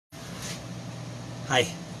Hi,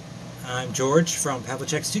 I'm George from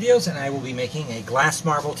Pavliscak Studios, and I will be making a glass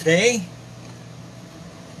marble today.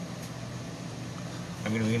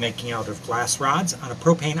 I'm going to be making out of glass rods on a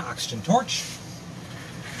propane oxygen torch.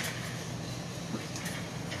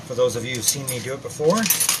 For those of you who've seen me do it before,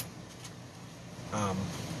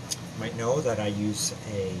 might know that I use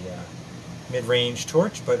a mid-range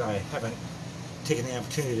torch, but I haven't taken the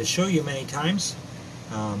opportunity to show you many times.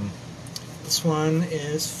 This one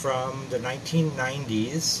is from the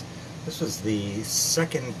 1990s. This was the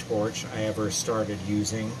second torch I ever started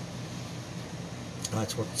using.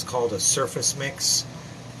 That's what's called a surface mix.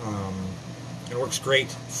 It works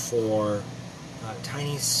great for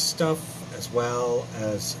tiny stuff as well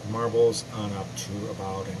as marbles on up to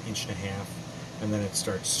about 1.5 inches, and then it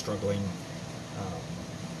starts struggling.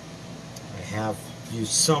 I have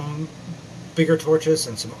used some bigger torches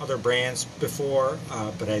and some other brands before,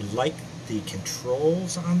 but I like the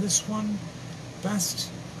controls on this one best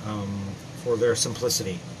for their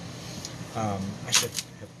simplicity. I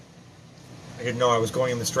didn't know I was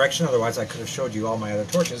going in this direction, otherwise I could have showed you all my other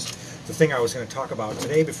torches. The thing I was going to talk about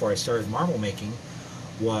today before I started marble making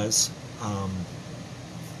was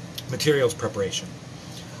materials preparation.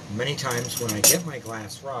 Many times when I get my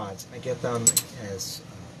glass rods, I get them as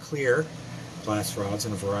clear glass rods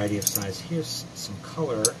in a variety of sizes. Here's some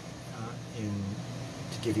color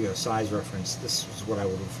to give you a size reference. This is what I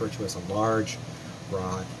would refer to as a large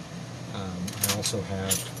rod. I also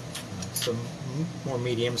have some more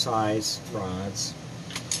medium-sized rods,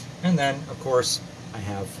 and then of course I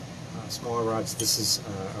have smaller rods. This is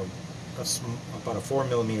about a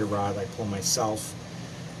 4mm rod I pull myself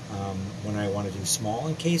when I want to do small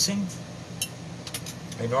encasing.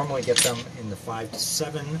 I normally get them in the 5 to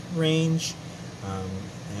 7 range,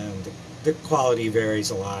 and the quality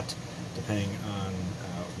varies a lot depending on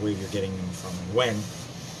where you're getting them from and when.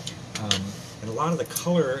 And a lot of the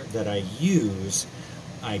color that I use,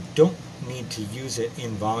 I don't need to use it in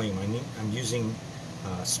volume. I'm using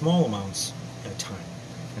small amounts at a time.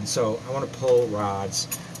 And so I want to pull rods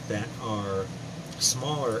that are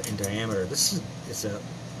smaller in diameter. This is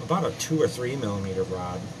about a 2 or 3mm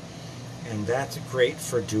rod, and that's great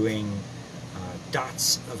for doing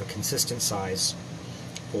dots of a consistent size,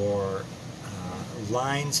 or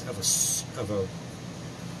lines of a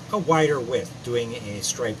wider width, doing a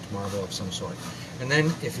striped marble of some sort. And then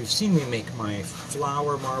if you've seen me make my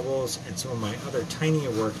flower marbles and some of my other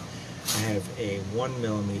tinier work, I have a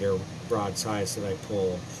 1mm rod size that I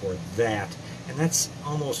pull for that, and that's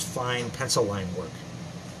almost fine pencil line work.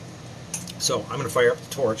 So I'm going to fire up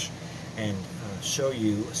the torch and show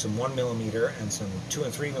you some 1mm and some 2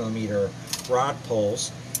 and 3mm rod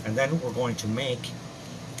pulls, and then we're going to make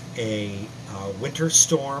a winter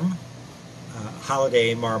storm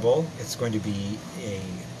holiday marble. It's going to be a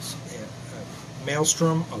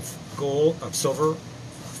maelstrom of silver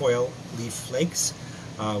foil leaf flakes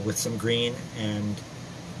with some green and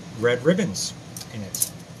red ribbons in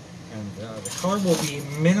it. And the color will be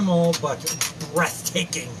minimal but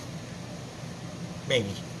breathtaking.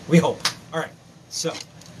 Maybe. We hope. Alright, so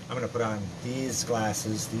I'm going to put on these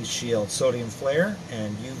glasses, these shields, sodium flare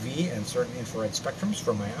and UV and certain infrared spectrums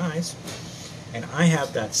from my eyes. And I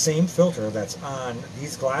have that same filter that's on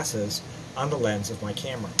these glasses on the lens of my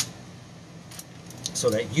camera, so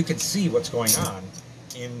that you can see what's going on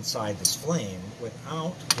inside this flame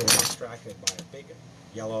without getting distracted by a big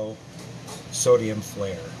yellow sodium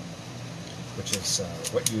flare, which is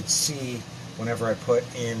what you'd see whenever I put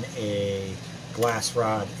in a glass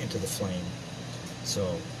rod into the flame. So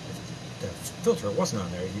if the filter wasn't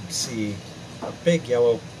on there, you'd see a big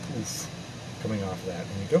yellow poof coming off of that,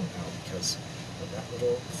 and you don't now because of that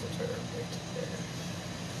little filter right there.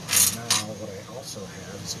 And now what I also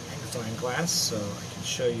have is a magnifying glass, so I can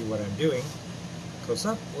show you what I'm doing. Close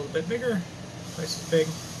up, a little bit bigger, twice as big,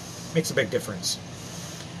 makes a big difference.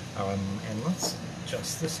 And let's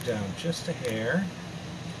adjust this down just a hair,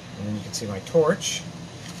 and then you can see my torch,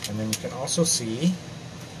 and then you can also see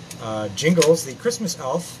Jingles, the Christmas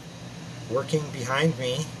elf, working behind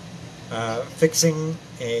me, fixing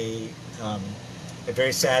a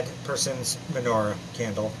very sad person's menorah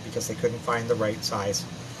candle because they couldn't find the right size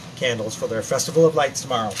candles for their Festival of Lights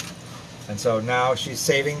tomorrow. And so now she's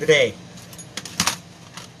saving the day.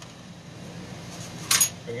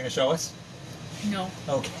 Are you going to show us? No.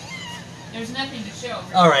 Okay. There's nothing to show.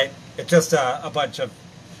 Really. All right. It's just a bunch of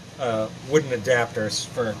wooden adapters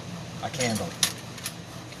for a candle.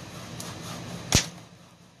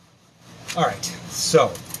 All right.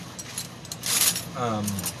 So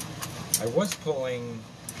I was pulling.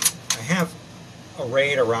 I have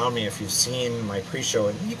arrayed around me, if you've seen my pre-show,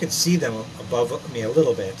 and you can see them above me a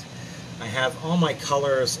little bit. I have all my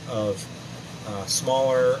colors of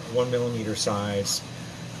smaller 1mm size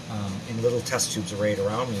in little test tubes arrayed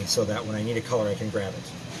around me, so that when I need a color I can grab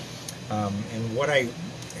it. And what I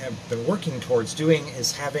have been working towards doing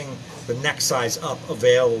is having the next size up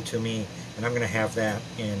available to me, and I'm going to have that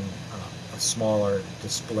in a smaller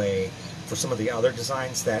display for some of the other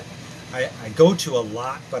designs that I go to a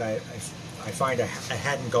lot, but I find I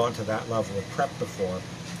hadn't gone to that level of prep before.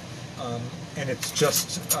 And it's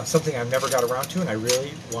just something I've never got around to, and I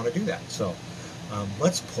really want to do that. So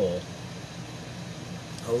let's pull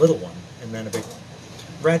a little one and then a big one.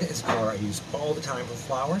 Red is a color I use all the time for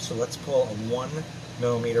flowers, so let's pull a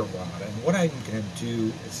 1mm rod. And what I'm going to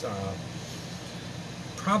do is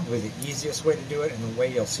probably the easiest way to do it, and the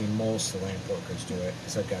way you'll see most lamp workers do it,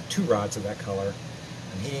 is I've got 2 rods of that color.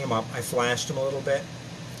 I'm heating them up. I flashed them a little bit.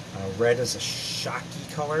 Red is a shocky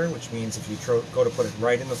color, which means if you go to put it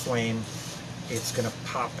right in the flame, it's going to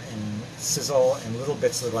pop and sizzle, and little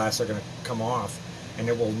bits of the glass are going to come off, and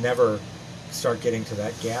it will never start getting to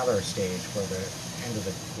that gather stage where the end of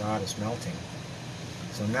the rod is melting.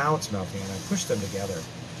 So now it's melting, and I push them together.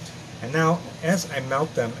 And now, as I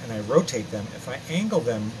melt them and I rotate them, if I angle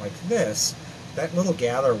them like this, that little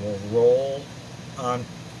gather will roll on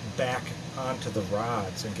back onto the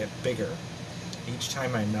rods and get bigger. Each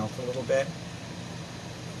time I melt a little bit,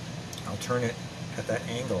 I'll turn it at that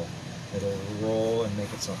angle. It'll roll and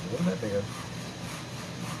make itself a little bit bigger.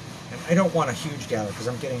 And I don't want a huge gather because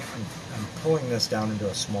I'm pulling this down into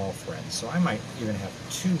a small thread. So I might even have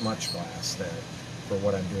too much glass there for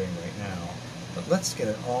what I'm doing right now. But let's get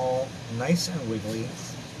it all nice and wiggly.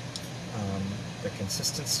 The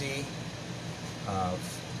consistency of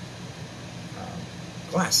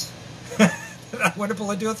glass. I want to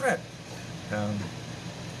pull into a thread.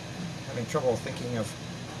 Having trouble thinking of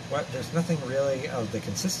there's nothing really of the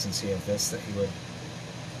consistency of this that you would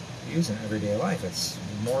use in everyday life. It's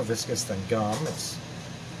more viscous than gum. It's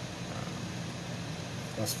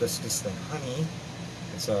less viscous than honey.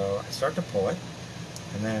 And so I start to pull it,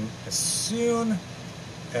 and then as soon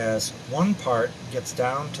as one part gets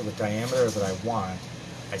down to the diameter that I want,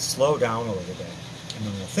 I slow down a little bit. And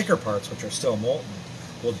then the thicker parts, which are still molten,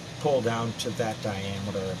 will pull down to that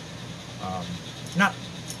diameter. Not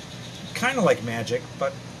kind of like magic,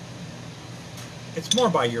 but it's more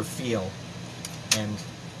by your feel. And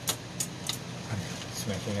I'm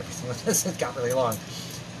smacking everything with this. It got really long.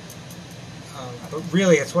 But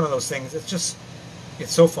really, it's one of those things. It's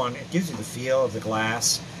so fun. It gives you the feel of the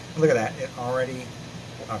glass. And look at that. It already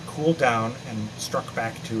cooled down and struck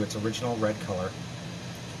back to its original red color.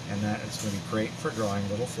 And that is going to be great for drawing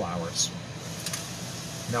little flowers.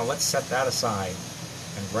 Now let's set that aside.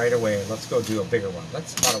 And right away, let's go do a bigger one.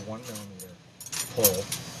 That's about a 1mm pull.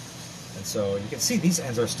 And so you can see these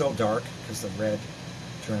ends are still dark because the red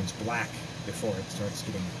turns black before it starts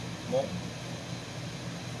getting molten.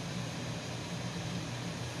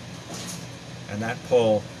 And that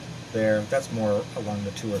pull there, that's more along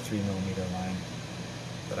the 2 or 3mm line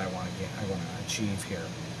that I want to achieve here.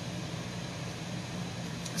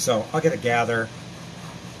 So I'll get a gather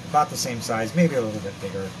about the same size, maybe a little bit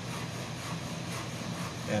bigger.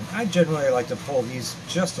 And I generally like to pull these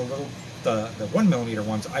just a little, the 1mm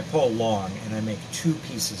ones, I pull long and I make 2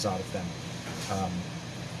 pieces out of them,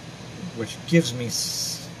 which gives me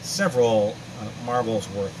several marbles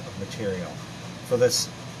worth of material. For this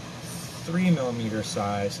 3mm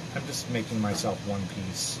size, I'm just making myself 1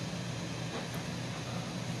 piece.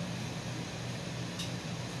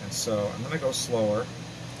 And so I'm going to go slower.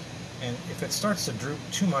 And if it starts to droop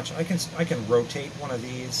too much, I can rotate one of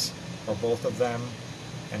these or both of them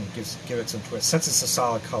and give it some twist. Since it's a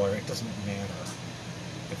solid color, it doesn't matter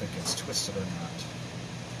if it gets twisted or not.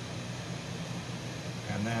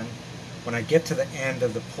 And then when I get to the end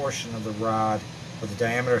of the portion of the rod where the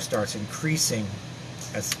diameter starts increasing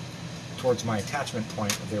as towards my attachment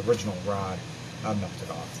point of the original rod, I'll melt it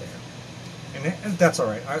off there. And that's all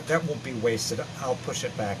right. That won't be wasted. I'll push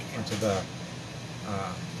it back into the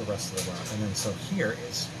rest of the rod. And then so here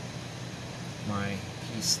is my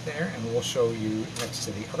piece there, and we'll show you next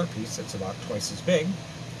to the other piece that's about twice as big.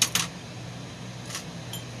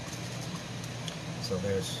 So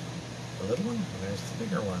there's the little one, and there's the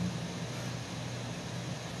bigger one.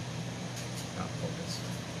 Not focus.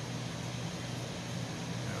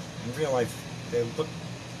 Now, in real life, they look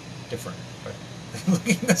different, but they're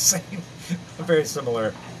looking the same. Very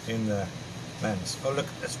similar in the lens. Oh look,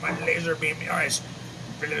 that's my laser beam eyes.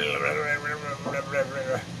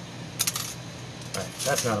 Alright,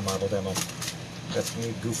 that's not a marble demo. That's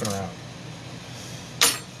me goofing around.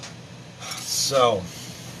 So,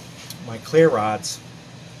 my clear rods,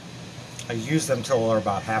 I use them till they're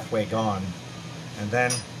about halfway gone, and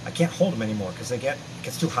then I can't hold them anymore because it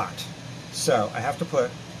gets too hot. So I have to put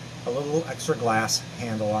a little extra glass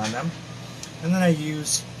handle on them, and then I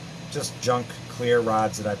use just junk clear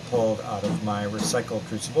rods that I pulled out of my recycled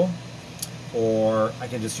crucible, or I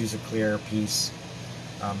can just use a clear piece.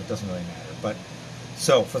 It doesn't really matter. But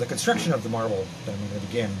so for the construction of the marble that I'm going to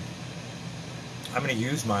begin, I'm going to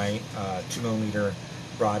use my 2mm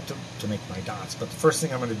rod to make my dots. But the first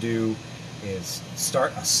thing I'm going to do is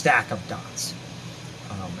start a stack of dots.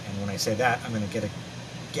 And when I say that, I'm going to get a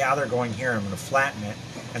gather going here. I'm going to flatten it,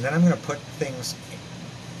 and then I'm going to put things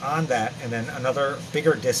on that, and then another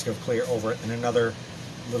bigger disc of clear over it, and another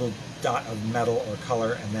little dot of metal or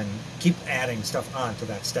color, and then keep adding stuff onto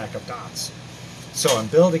that stack of dots. So I'm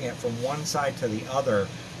building it from one side to the other,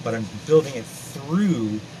 but I'm building it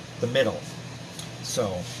through the middle.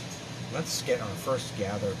 So let's get our first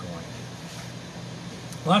gather going.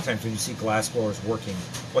 A lot of times when you see glass blowers working,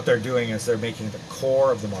 what they're doing is they're making the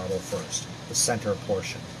core of the marble first, the center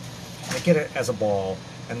portion. They get it as a ball,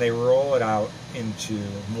 and they roll it out into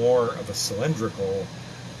more of a cylindrical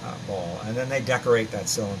ball, and then they decorate that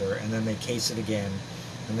cylinder, and then they case it again,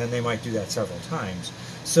 and then they might do that several times.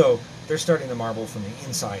 So they're starting the marble from the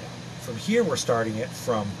inside out. From here we're starting it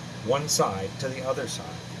from one side to the other side,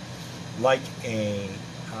 like a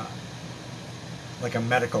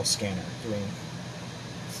medical scanner, doing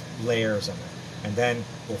layers of it, and then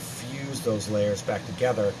we'll fuse those layers back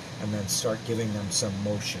together and then start giving them some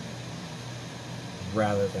motion,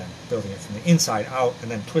 rather than building it from the inside out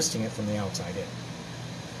and then twisting it from the outside in.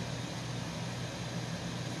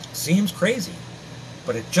 Seems crazy,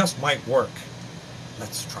 but it just might work.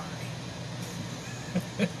 Let's try.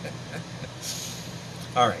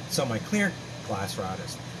 Alright, so my clear glass rod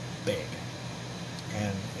is big,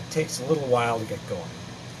 and it takes a little while to get going.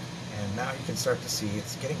 And now you can start to see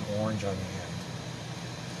it's getting orange on the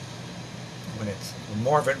end. When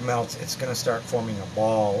more of it melts, it's going to start forming a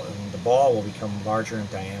ball, and the ball will become larger in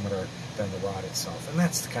diameter than the rod itself. And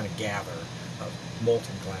that's the kind of gather of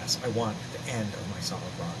molten glass I want at the end of my solid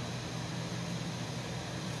rod.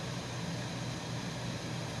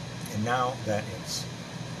 And now that it's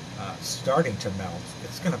starting to melt,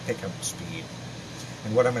 it's going to pick up speed.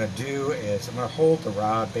 And what I'm going to do is I'm going to hold the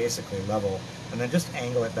rod basically level, and then just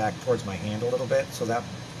angle it back towards my hand a little bit, so that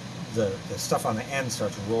the stuff on the end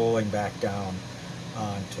starts rolling back down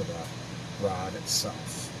onto the rod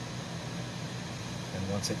itself. And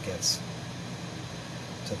once it gets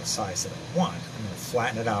to the size that I want, I'm going to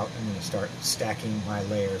flatten it out. I'm going to start stacking my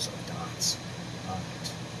layers of dots on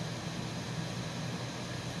it.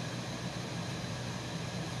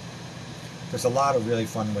 There's a lot of really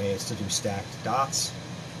fun ways to do stacked dots.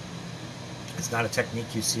 It's not a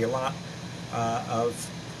technique you see a lot of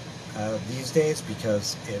these days,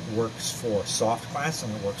 because it works for soft glass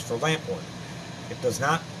and it works for lampwood. It does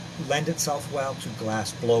not lend itself well to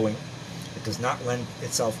glass blowing. It does not lend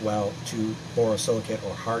itself well to borosilicate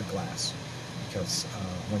or hard glass, because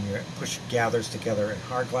when you push gathers together in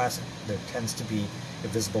hard glass, there tends to be a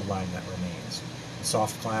visible line that remains. In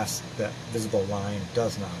soft glass, that visible line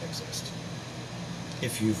does not exist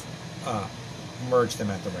if you've merged them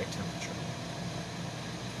at the right temperature.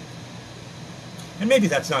 And maybe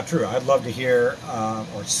that's not true. I'd love to hear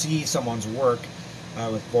or see someone's work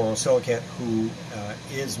with borosilicate who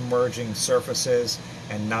is merging surfaces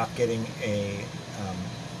and not getting a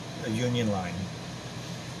union line.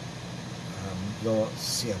 You'll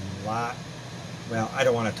see a lot. Well, I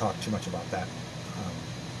don't want to talk too much about that.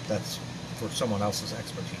 That's for someone else's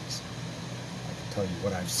expertise. I can tell you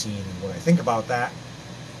what I've seen and what I think about that,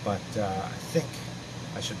 but I think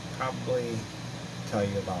I should probably tell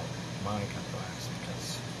you about my kind of glass,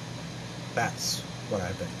 because that's what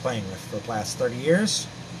I've been playing with for the past 30 years,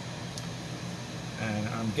 and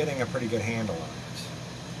I'm getting a pretty good handle on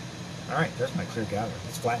it. Alright, there's my clear gather.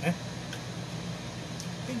 Let's flatten it.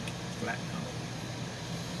 Flatten it.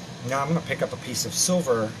 Now I'm going to pick up a piece of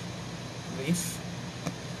silver leaf,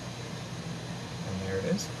 and there it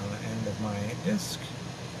is on the end of my disc,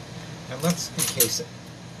 and let's encase it.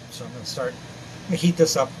 So I'm going to heat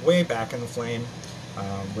this up way back in the flame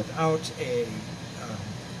without a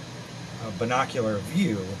binocular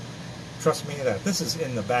view. Trust me that this is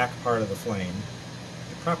in the back part of the flame.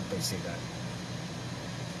 You probably see that.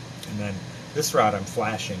 And then this rod I'm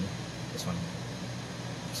flashing, this one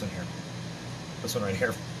here, this one right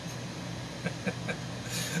here.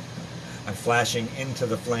 I'm flashing into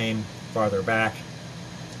the flame farther back.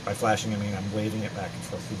 By flashing, I mean I'm waving it back and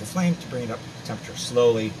forth through the flame to bring it up to temperature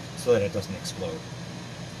slowly so that it doesn't explode.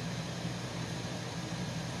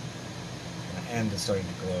 And the end is starting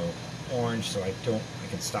to glow orange, so I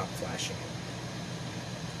can stop flashing it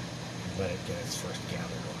and let it get its first gather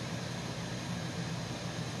going.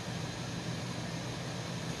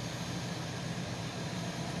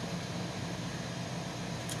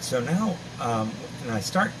 So now, when I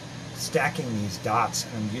start stacking these dots,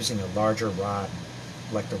 and I'm using a larger rod,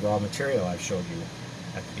 like the raw material I showed you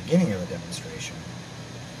at the beginning of the demonstration,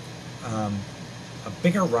 a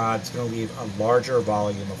bigger rod is going to leave a larger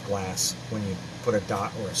volume of glass when you put a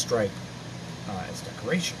dot or a stripe as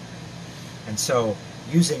decoration. And so,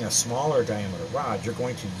 using a smaller diameter rod, you're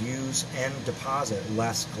going to use and deposit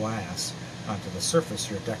less glass onto the surface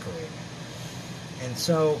you're decorating. And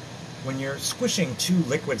so, when you're squishing two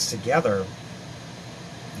liquids together,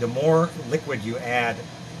 the more liquid you add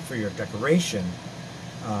for your decoration,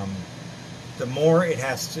 the more it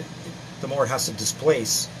has to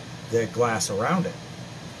displace the glass around it.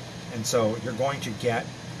 And so you're going to get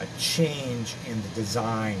a change in the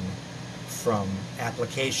design from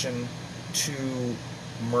application to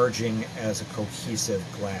merging as a cohesive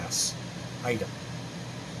glass item.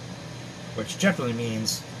 Which generally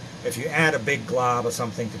means if you add a big glob of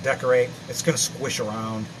something to decorate, it's going to squish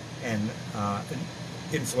around and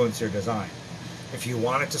influence your design. If you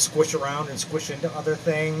want it to squish around and squish into other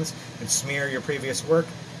things and smear your previous work,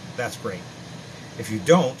 that's great. If you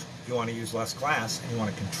don't, you want to use less glass and you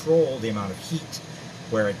want to control the amount of heat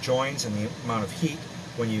where it joins and the amount of heat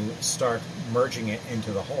when you start merging it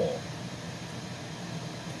into the whole.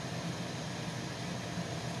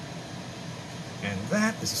 And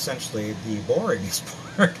that is essentially the boringest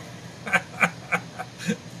part.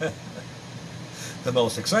 The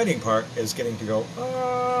most exciting part is getting to go,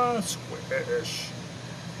 squish.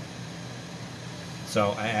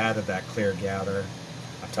 So I added that clear gather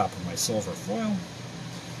on top of my silver foil,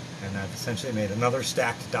 and I've essentially made another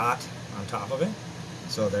stacked dot on top of it.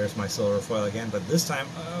 So there's my silver foil again, but this time,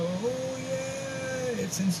 oh yeah,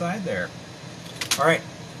 it's inside there. All right.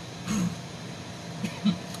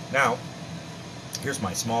 Now, here's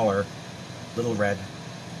my smaller little red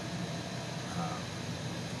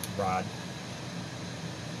rod,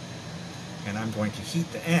 and I'm going to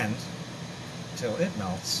heat the end till it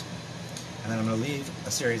melts, and then I'm going to leave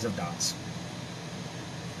a series of dots.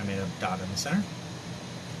 I made a dot in the center.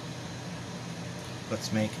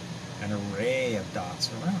 Let's make an array of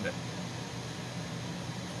dots around it.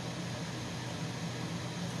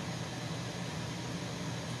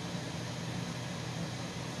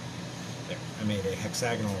 There, I made a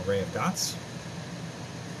hexagonal array of dots.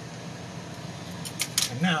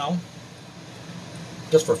 And now,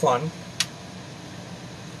 just for fun, and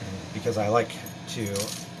because I like to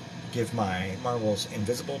give my marbles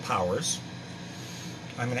invisible powers,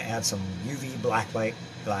 I'm going to add some UV blacklight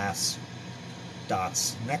glass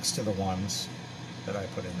dots next to the ones that I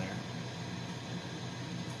put in there.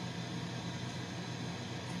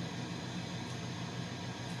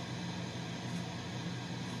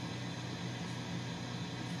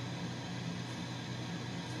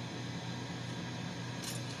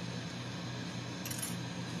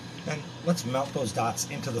 And let's melt those dots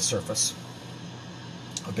into the surface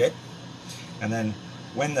a bit, and then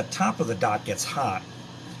when the top of the dot gets hot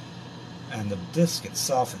and the disc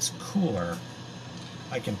itself is cooler,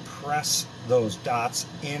 I can press those dots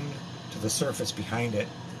into the surface behind it,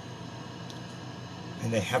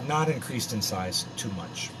 and they have not increased in size too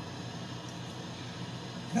much.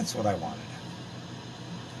 That's what I wanted.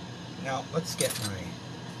 Now let's get my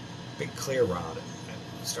big clear rod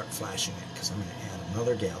and start flashing it, because I'm going to add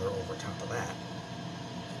another gather over top of that.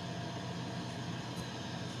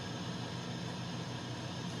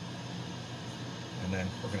 And then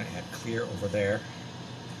we're going to add clear over there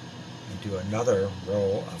and do another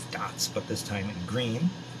row of dots, but this time in green.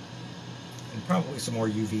 And probably some more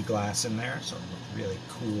UV glass in there, so it'll look really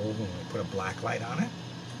cool when we put a black light on it.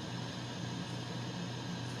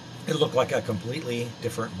 It'll look like a completely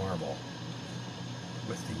different marble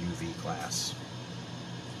with the UV glass.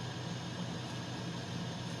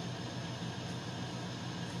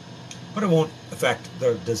 But it won't affect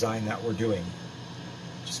the design that we're doing.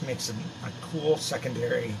 It just makes it a cool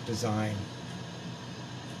secondary design.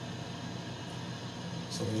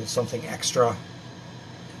 So there's something extra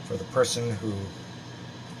for the person who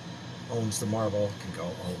owns the marble can go,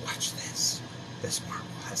 oh, watch this. This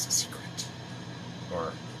marble has a secret.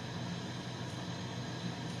 Or,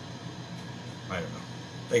 I don't know.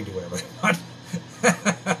 They can do whatever they want.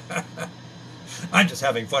 I'm just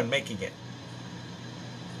having fun making it.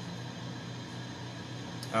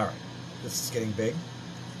 Alright, this is getting big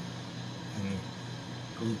and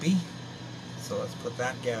gloopy, so let's put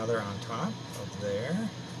that gather on top of there.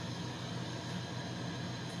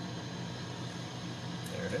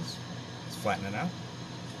 There it is. Let's flatten it out.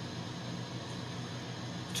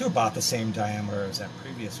 to about the same diameter as that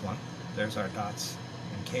previous one. There's our dots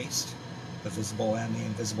encased, the visible and the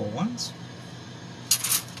invisible ones.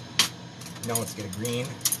 Now let's get a green,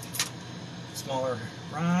 smaller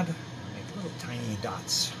rod, and make little tiny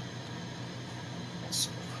dots. Also,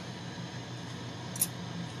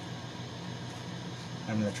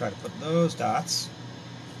 I'm going to try to put those dots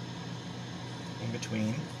in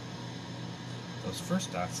between those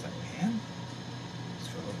first dots that we had, just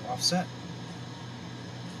for a little offset.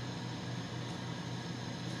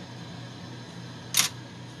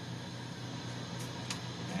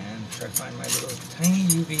 And try to find my little tiny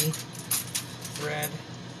UV thread.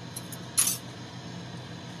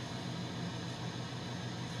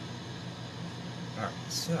 Alright,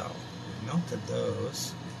 so we've melted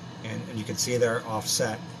those, and you can see they're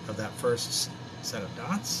offset of that first set of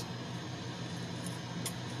dots.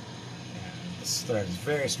 And this thread is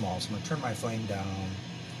very small, so I'm going to turn my flame down.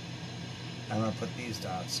 I'm going to put these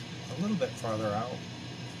dots a little bit farther out.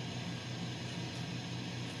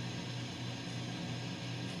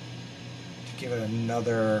 To give it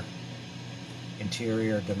another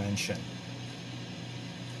interior dimension,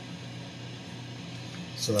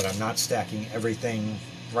 so that I'm not stacking everything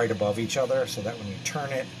right above each other, so that when you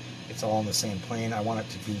turn it, it's all in the same plane. I want it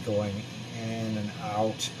to be going in and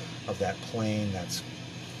out of that plane that's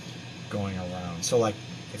going around. So like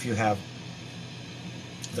if you have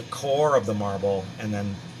the core of the marble and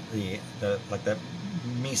then the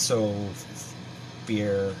mesosphere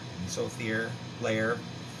layer,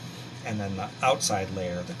 and then the outside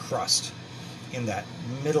layer, the crust. In that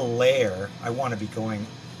middle layer, I want to be going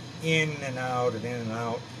in and out and in and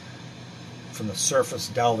out from the surface,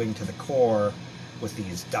 delving to the core with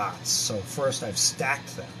these dots. So first I've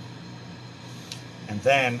stacked them, and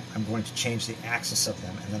then I'm going to change the axis of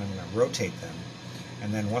them, and then I'm going to rotate them.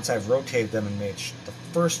 And then once I've rotated them and made the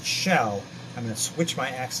first shell, I'm going to switch my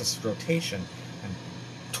axis of rotation and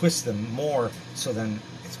twist them more, so then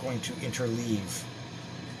it's going to interleave.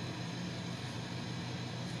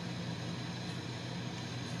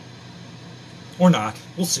 Or not.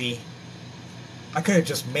 We'll see. I could have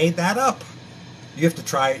just made that up. You have to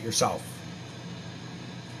try it yourself.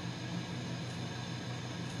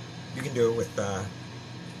 You can do it with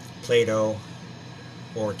Play-Doh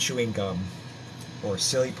or chewing gum or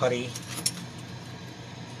silly putty,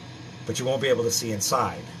 but you won't be able to see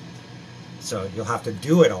inside. So you'll have to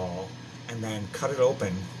do it all and then cut it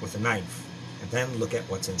open with a knife and then look at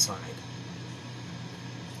what's inside,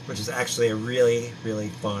 which is actually a really, really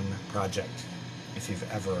fun project. If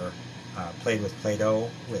you've ever played with Play-Doh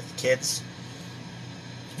with kids,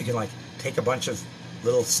 you can like take a bunch of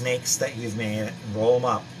little snakes that you've made and roll them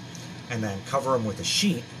up, and then cover them with a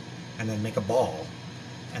sheet, and then make a ball,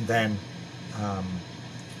 and then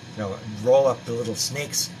roll up the little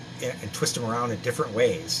snakes and twist them around in different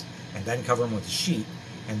ways, and then cover them with a sheet,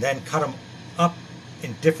 and then cut them up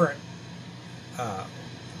in different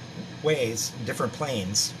ways, in different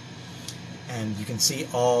planes. And you can see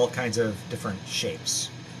all kinds of different shapes.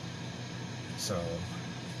 So,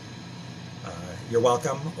 you're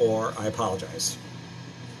welcome, or I apologize.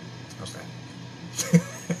 How's that?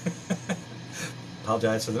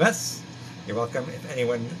 Apologize for the mess. You're welcome if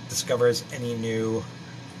anyone discovers any new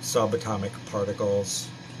subatomic particles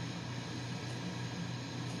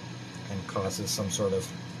and causes some sort of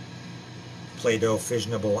Play-Doh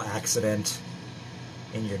fissionable accident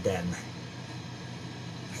in your den.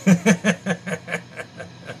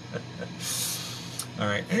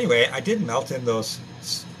 Alright, anyway, I did melt in those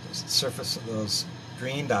surface of those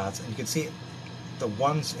green dots, and you can see the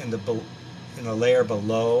ones in the layer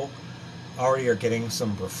below already are getting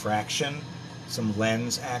some refraction, some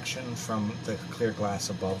lens action from the clear glass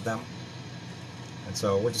above them. And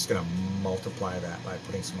so we're just going to multiply that by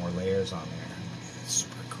putting some more layers on there. It's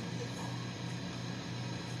super cool.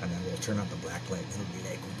 And then we'll turn on the black light and it'll be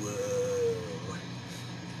like, whoa.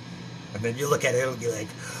 And then you look at it, it'll be like,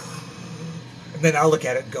 and then I'll look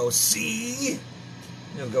at it and go, see?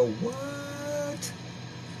 And it'll go, what?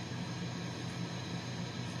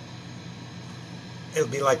 It'll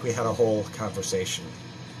be like we had a whole conversation.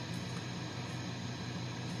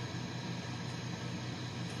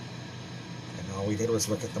 And all we did was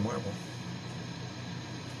look at the marble.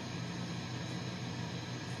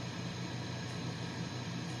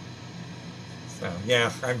 So,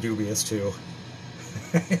 yeah, I'm dubious too.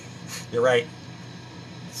 You're right.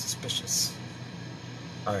 Suspicious.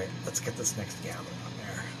 Alright, let's get this next gather on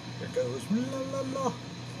there. There goes. La, la, la.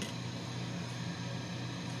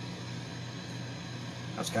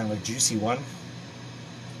 That was kind of a juicy one.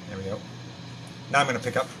 There we go. Now I'm going to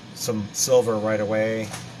pick up some silver right away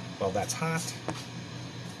while that's hot.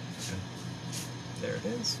 There it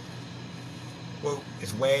is. Whoa,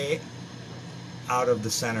 it's way out of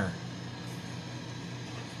the center.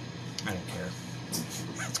 I don't care.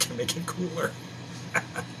 It's going to make it cooler.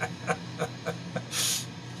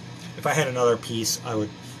 If I had another piece I would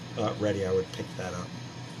ready, I would pick that up.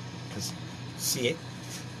 Because, see it?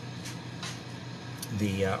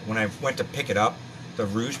 When I went to pick it up, the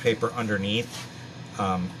rouge paper underneath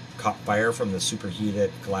caught fire from the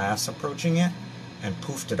superheated glass approaching it and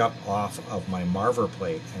poofed it up off of my Marver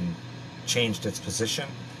plate and changed its position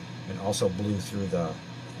and also blew through the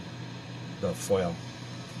foil.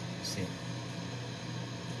 See?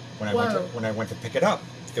 When I went to pick it up,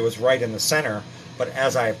 it was right in the center, but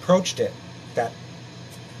as I approached it, that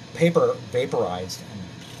paper vaporized and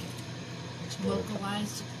exploded.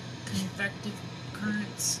 Localized convective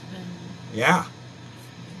currents and yeah,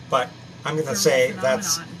 but I'm going to say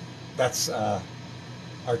that's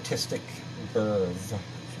artistic verve.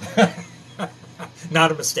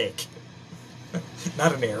 Not a mistake.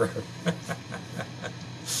 Not an error.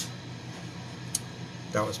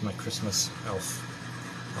 That was my Christmas elf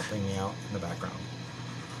helping me out in the background.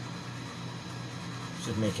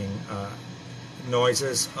 She's making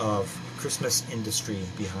noises of Christmas industry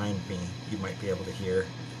behind me. You might be able to hear.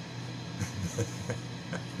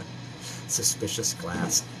 Suspicious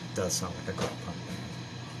glass does sound like a grunt pump band.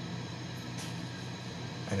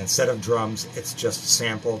 And instead of drums, it's just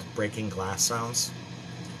sampled breaking glass sounds.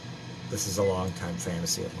 This is a long-time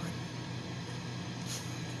fantasy of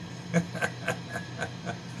mine.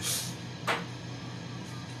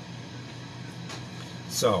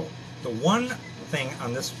 So, the one thing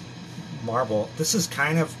on this marble, this is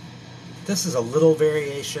a little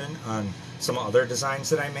variation on some other designs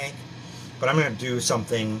that I make, but I'm going to do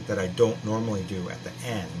something that I don't normally do at the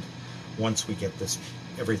end. Once we get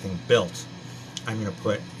everything built, I'm going to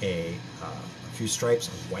put a few stripes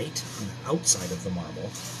of white on the outside of the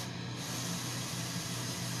marble.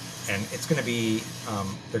 And it's going to be,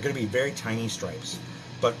 they're going to be very tiny stripes,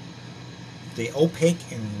 but the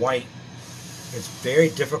opaque in white is very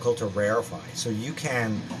difficult to rarefy. So you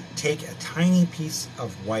can take a tiny piece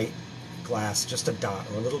of white glass, just a dot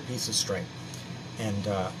or a little piece of stripe, and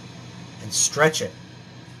stretch it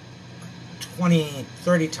 20,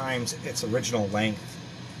 30 times its original length.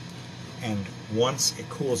 And once it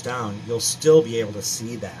cools down, you'll still be able to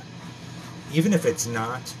see that. Even if it's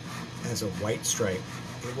not as a white stripe,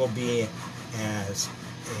 it will be as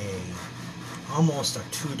almost a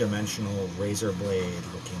two-dimensional razor blade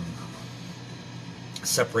looking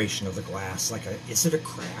separation of the glass. Is it a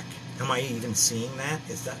crack? Am I even seeing that?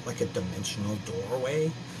 Is that like a dimensional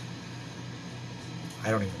doorway?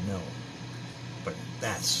 I don't even know. But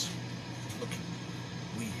that's looking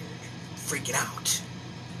weird. Freaking out.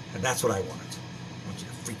 And that's what I want. I want you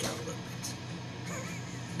to freak out a little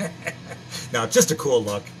bit. Now, just a cool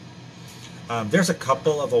look. There's a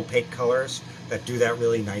couple of opaque colors that do that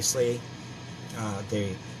really nicely.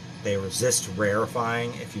 They resist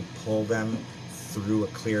rarefying if you pull them through a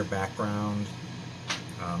clear background.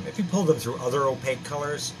 If you pull them through other opaque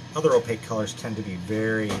colors tend to be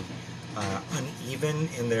very uneven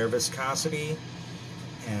in their viscosity,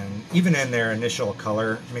 and even in their initial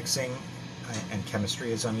color mixing and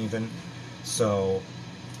chemistry is uneven. So,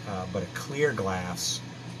 but a clear glass,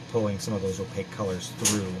 pulling some of those opaque colors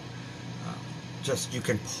through, you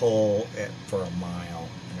can pull it for a mile,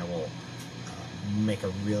 and it will make a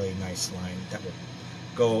really nice line that will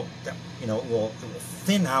go, it will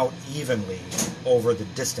thin out evenly over the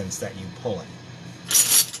distance that you pull it.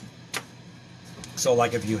 So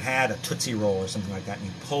like if you had a Tootsie Roll or something like that and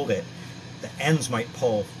you pulled it, the ends might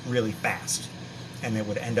pull really fast and it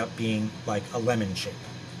would end up being like a lemon shape,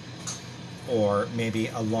 or maybe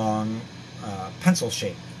a long pencil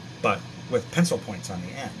shape but with pencil points on the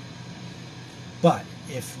end. But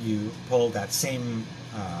if you pull that same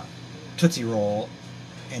Tootsie Roll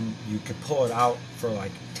and you could pull it out for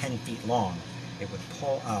like 10 feet long, it would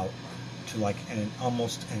pull out to like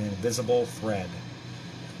almost an invisible thread,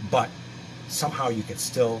 but somehow you could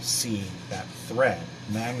still see that thread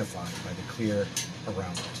magnified by the clear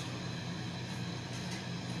around it.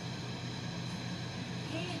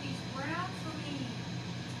 Hey, these brown for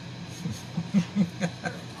me.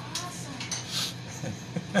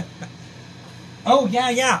 Awesome. Oh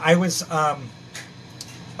yeah. I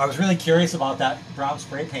was really curious about that brown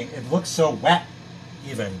spray paint. It looks so wet,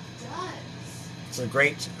 even. It does. It's a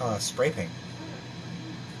great spray paint.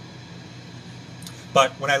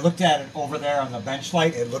 But when I looked at it over there on the bench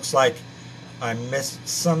light, it looks like I missed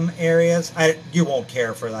some areas. You won't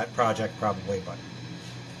care for that project probably, but.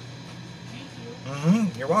 Thank you.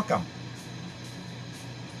 You're welcome.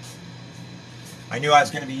 I knew I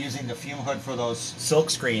was going to be using the fume hood for those silk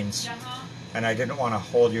screens, and I didn't want to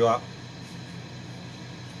hold you up.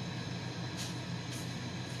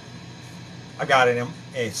 I got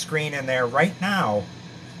a screen in there right now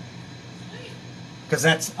because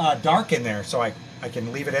that's dark in there, so I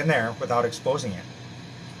can leave it in there without exposing it.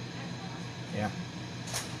 Yeah.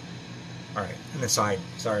 All right, and aside,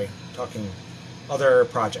 sorry, talking other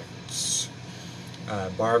projects.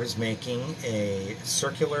 Barb is making a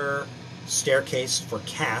circular staircase for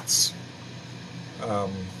cats.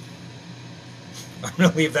 I'm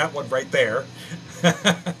going to leave that one right there.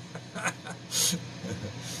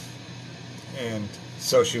 And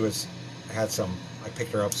so I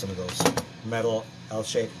picked her up some of those metal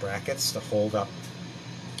L-shaped brackets to hold up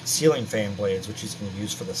ceiling fan blades, which she's going to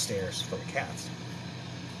use for the stairs for the cats.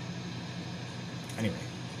 Anyway,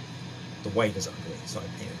 the white is ugly, so I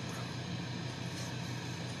painted it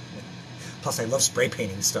brown. Plus, I love spray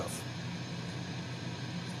painting stuff.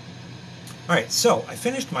 Alright, so I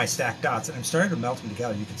finished my stacked dots, and I'm starting to melt them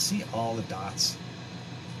together. You can see all the dots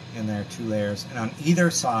in there, 2 layers, and on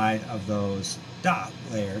either side of those dot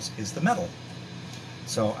layers is the metal.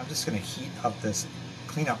 So I'm just going to heat up this,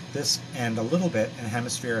 clean up this end a little bit, and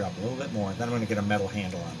hemisphere it up a little bit more. Then I'm going to get a metal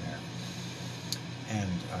handle on there. And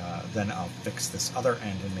then I'll fix this other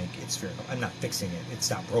end and make it spherical. I'm not fixing it, it's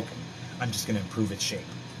not broken. I'm just going to improve its shape.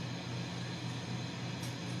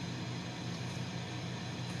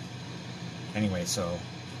 Anyway, so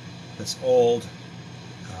this old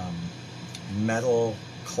metal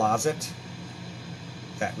closet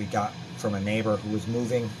that we got from a neighbor who was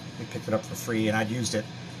moving, we picked it up for free, and I'd used it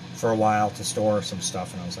for a while to store some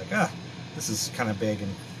stuff, and I was like, this is kind of big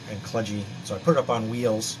and kludgy. So I put it up on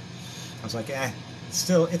wheels. I was like,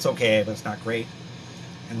 it's okay, but it's not great.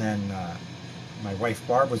 And then my wife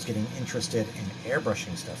Barb was getting interested in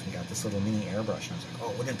airbrushing stuff and got this little mini airbrush. And I was like,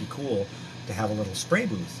 oh, wouldn't it be cool to have a little spray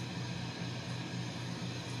booth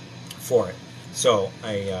for it? So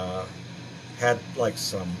I had like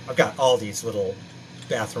I've got all these little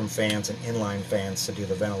bathroom fans and inline fans to do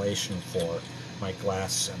the ventilation for my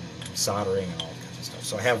glass and soldering and all kinds of stuff.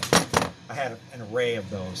 So I had an array of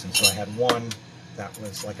those, and so I had one that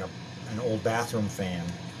was like an old bathroom fan,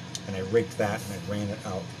 and I rigged that and I ran it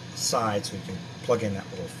outside so you can plug in that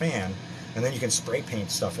little fan, and then you can spray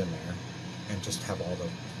paint stuff in there and just have all the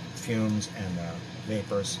fumes and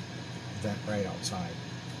vapors vent right outside.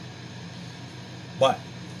 But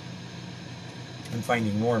I'm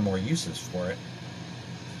finding more and more uses for it.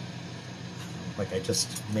 Like I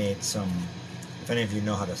just made some, if any of you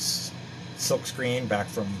know how to silk screen back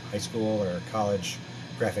from high school or college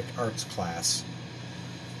graphic arts class,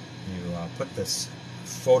 you put this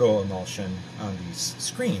photo emulsion on these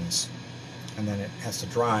screens, and then it has to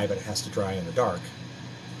dry, but it has to dry in the dark.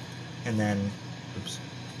 And then,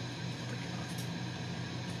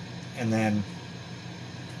 and then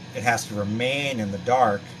it has to remain in the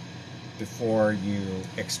dark before you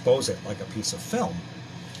expose it like a piece of film.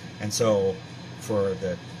 And so for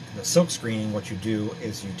the silk screening, what you do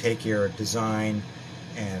is you take your design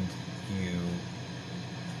and you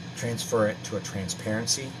transfer it to a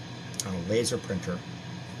transparency on a laser printer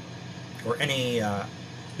or any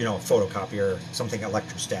photocopier, something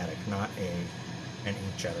electrostatic, not an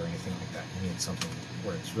inkjet or anything like that. You need something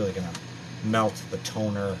where it's really going to melt the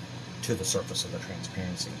toner to the surface of the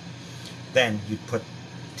transparency. Then you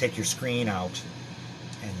take your screen out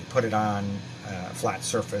and you put it on a flat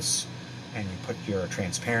surface, and you put your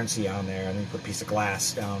transparency on there, and then you put a piece of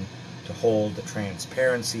glass down to hold the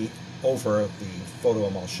transparency over the photo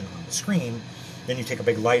emulsion on the screen. Then you take a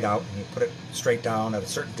big light out and you put it straight down at a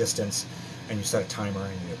certain distance, and you set a timer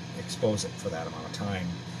and you expose it for that amount of time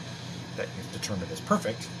that you've determined is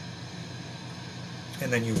perfect.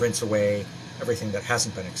 And then you rinse away everything that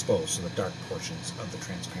hasn't been exposed, so the dark portions of the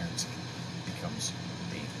transparency becomes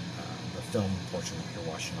the film portion that you're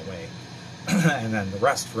washing away. And then the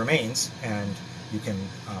rest remains, and you can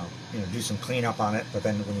do some cleanup on it, but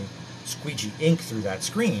then when you squeegee ink through that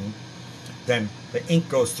screen, then the ink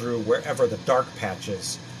goes through wherever the dark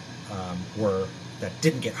patches were that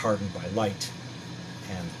didn't get hardened by light,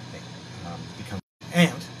 and they become.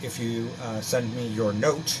 And if you send me your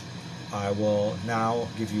note, I will now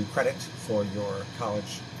give you credit for your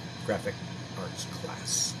college graphic arts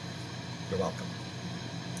class. You're welcome.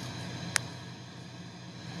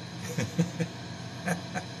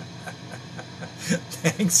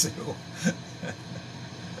 Thanks, Sue.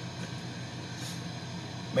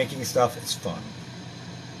 Making stuff is fun.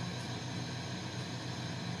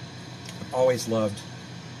 I've always loved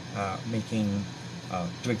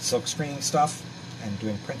doing silk screening stuff and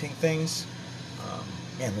doing printing things.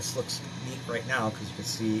 Man, this looks neat right now because you can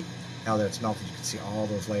see now that it's melted, you can see all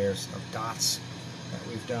those layers of dots that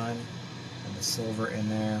we've done, and the silver in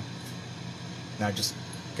there. Now I'm just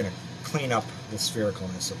going to clean up the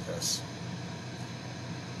sphericalness of this.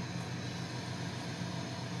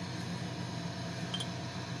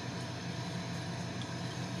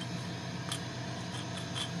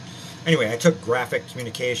 Anyway, I took graphic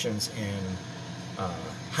communications in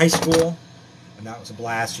high school, and that was a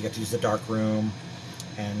blast. You got to use the dark room,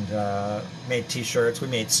 and made t-shirts. We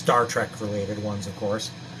made Star Trek related ones, of course,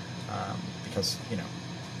 because, you know,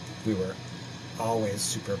 we were always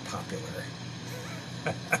super popular.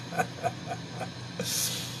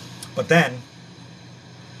 But then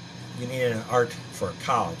you needed an art for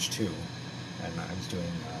college too, and I was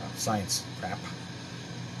doing science prep,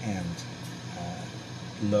 and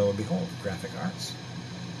lo and behold, graphic arts,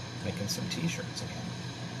 making some t-shirts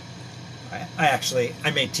again.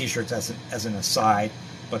 I made t-shirts as an aside,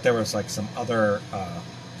 but there was like some other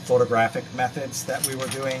photographic methods that we were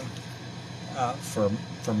doing for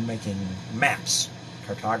making maps,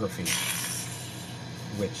 cartography,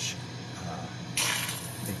 which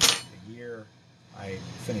the year I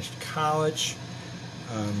finished college,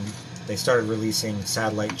 they started releasing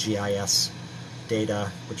satellite GIS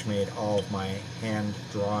data, which made all of my hand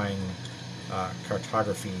drawing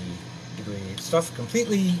cartography degree stuff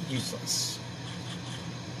completely useless.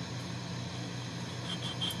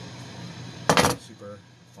 Super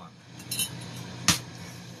fun.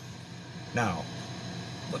 Now,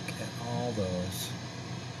 look at all those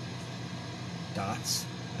dots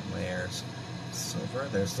and layers of silver.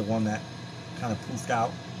 There's the one that kind of poofed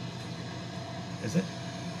out. Is it?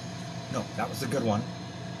 No, that was the good one.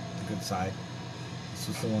 The good side. This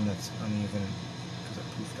is the one that's uneven because it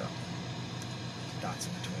poofed up. There's dots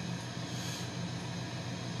in between.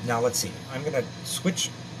 Now let's see. I'm going to switch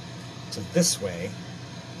to this way.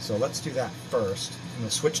 So let's do that first. I'm going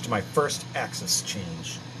to switch to my first axis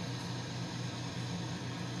change.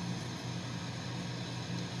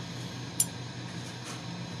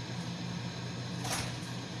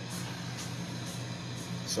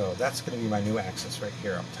 So that's going to be my new axis right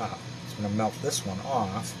here up top. So I'm going to melt this one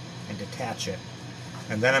off and detach it.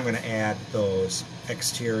 And then I'm going to add those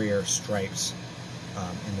exterior stripes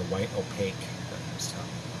in the white opaque that I was telling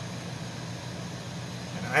you.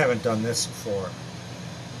 And I haven't done this for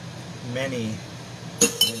many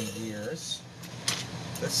years.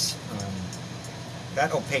 This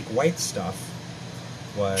that opaque white stuff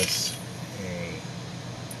was a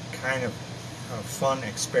kind of a fun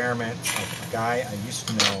experiment of a guy I used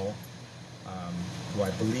to know, who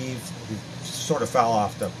I believe sort of fell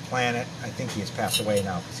off the planet. I think he has passed away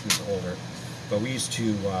now because he was older. But we used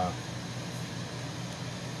to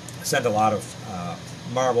send a lot of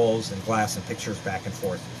marbles and glass and pictures back and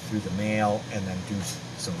forth through the mail, and then do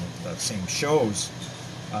some of the same shows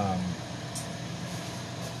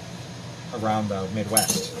around the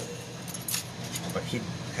Midwest. But he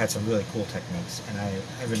had some really cool techniques, and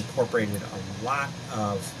I've incorporated a lot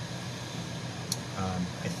of,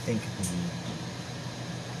 I think,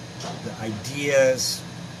 the ideas,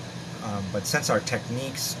 but since our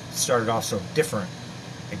techniques started off so different,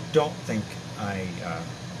 I don't think I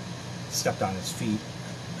stepped on his feet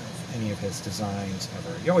of any of his designs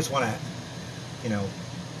ever. You always want to, you know,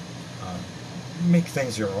 make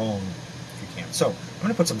things your own if you can. So I'm going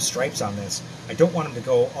to put some stripes on this. I don't want them to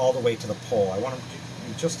go all the way to the pole. I want them to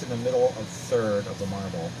be just in the middle of third of the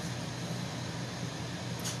marble.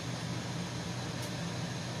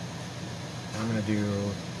 I'm going to do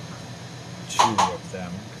 2 of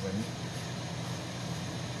them because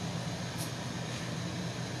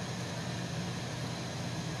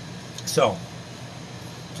so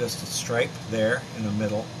just a stripe there in the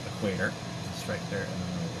middle equator, a stripe there in the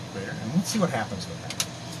middle equator, and let's see what happens with that.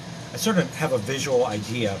 I sort of have a visual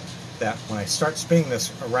idea that when I start spinning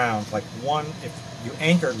this around, like if you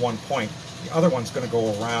anchored one point, the other one's going to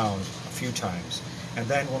go around a few times, and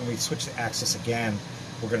then when we switch the axis again,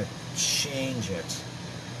 we're going to change it.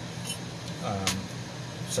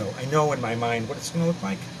 So I know in my mind what it's going to look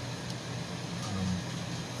like.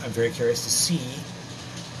 I'm very curious to see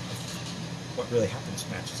what really happens,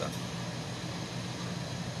 matches up.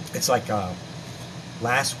 It's like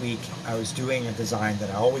last week I was doing a design that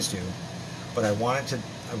I always do, but I wanted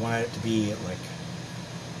it to be like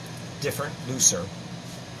different, looser,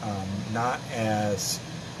 not as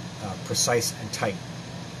precise and tight.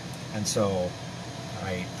 And so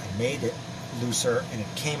I made it looser, and it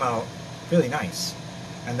came out really nice.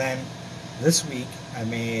 And then this week I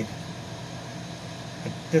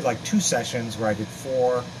did like 2 sessions where I did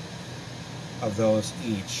 4 of those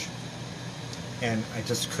each, and I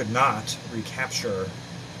just could not recapture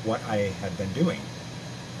what I had been doing.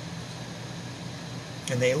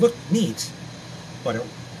 And they looked neat, but it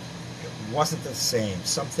wasn't the same.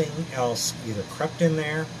 Something else either crept in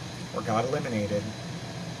there or got eliminated.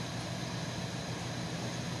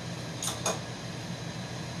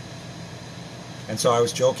 And so I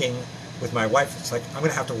was joking with my wife, it's like, I'm going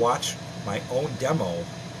to have to watch my own demo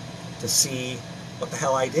to see what the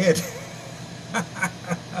hell I did.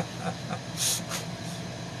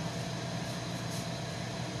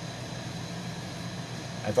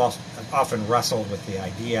 I've often wrestled with the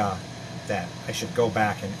idea that I should go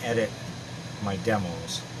back and edit my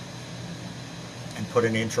demos and put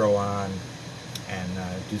an intro on and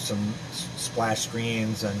do some splash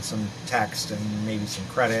screens and some text and maybe some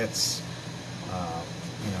credits,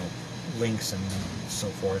 you know, links and so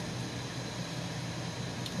forth.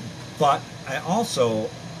 But I also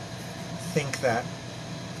think that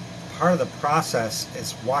part of the process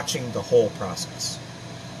is watching the whole process,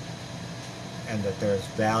 and that there's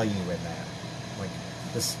value in that. Like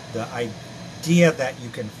the idea that you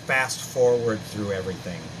can fast forward through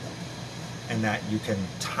everything, and that you can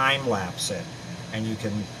time lapse it, and you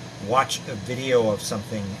can watch a video of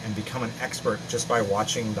something and become an expert just by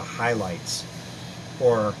watching the highlights,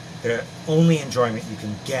 or the only enjoyment you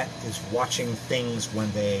can get is watching things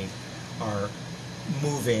when they are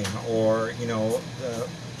moving, or you know,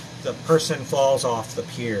 the person falls off the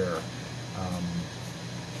pier,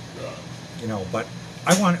 you know. But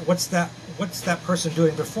I want, what's that person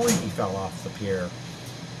doing before he fell off the pier?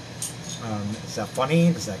 Is that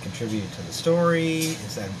funny? Does that contribute to the story?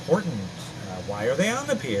 Is that important? Why are they on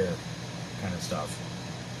the pier? Kind of stuff.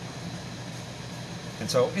 And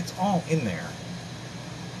so it's all in there.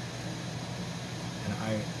 And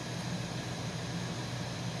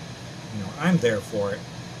I'm there for it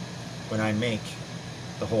when I make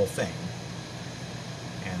the whole thing.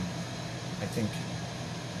 And I think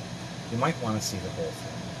you might want to see the whole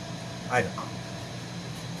thing. I don't know.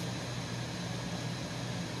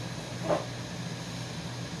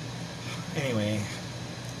 Anyway,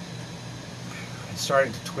 I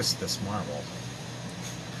started to twist this marble.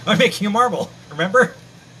 I'm making a marble, remember?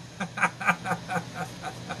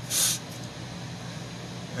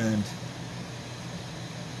 And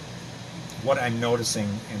what I'm noticing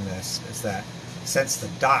in this is that since the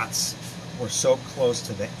dots were so close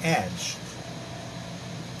to the edge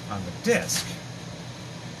on the disc,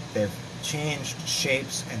 they've changed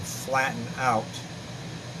shapes and flattened out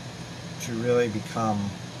to really become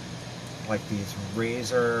like these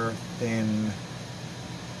razor thin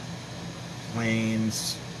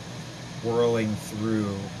planes whirling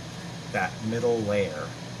through that middle layer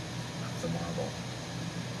of the marble.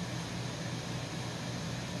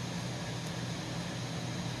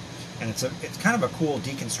 And it's kind of a cool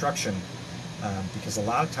deconstruction, because a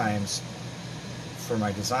lot of times for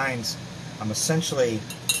my designs I'm essentially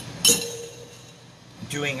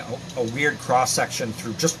doing a weird cross section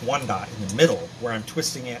through just one dot in the middle, where I'm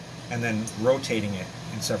twisting it and then rotating it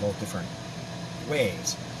in several different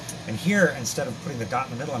ways. And here, instead of putting the dot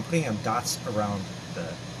in the middle, I'm putting dots around the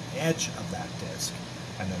edge of that disc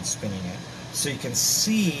and then spinning it. So you can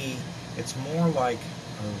see it's more like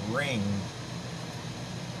a ring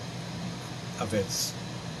of its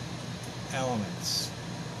elements.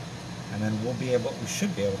 And then we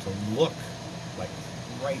should be able to look like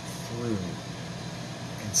right through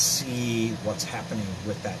and see what's happening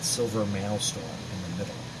with that silver maelstrom in the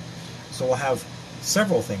middle. So we'll have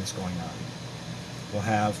several things going on. We'll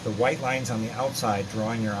have the white lines on the outside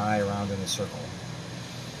drawing your eye around in a circle.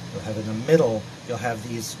 You'll have in the middle, you'll have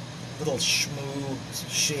these little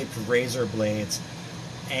shmoo-shaped razor blades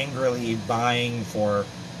angrily vying for,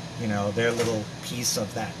 you know, their little piece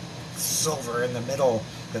of that silver in the middle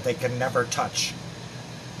that they can never touch.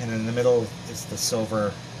 And in the middle is the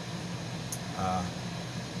silver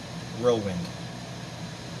whirlwind.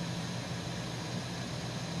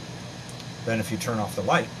 Then if you turn off the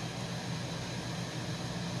light,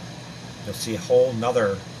 you'll see a whole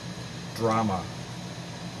nother drama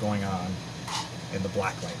going on in the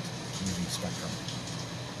blacklight UV spectrum.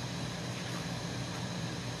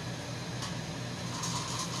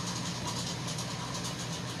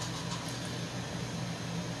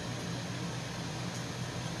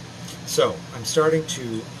 So I'm starting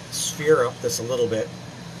to sphere up this a little bit.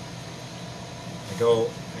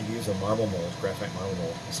 I use a marble mold, graphite marble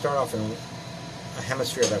mold. I start off in a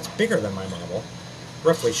hemisphere that's bigger than my marble,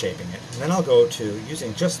 roughly shaping it. And then I'll go to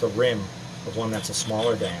using just the rim of one that's a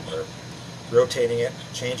smaller diameter, rotating it,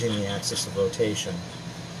 changing the axis of rotation.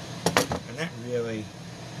 And that really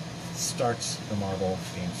starts the marble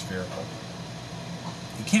being spherical.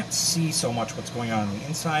 You can't see so much what's going on the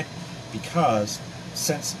inside, because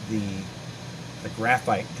since the the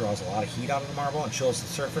graphite draws a lot of heat out of the marble and chills the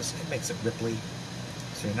surface. It makes it ripply,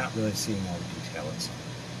 so you're not really seeing all the detail inside.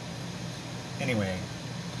 Anyway,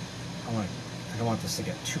 I don't want this to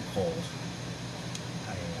get too cold.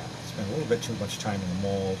 I spent a little bit too much time in the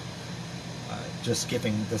mold, just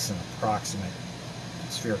giving this an approximate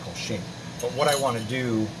spherical shape. But what I want to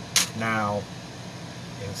do now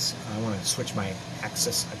is I want to switch my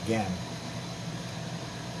axis again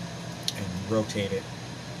and rotate it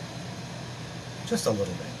just a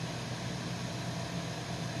little bit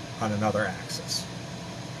on another axis.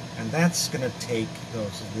 And that's going to take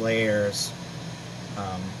those layers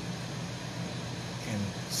and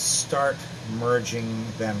start merging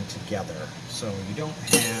them together. So you don't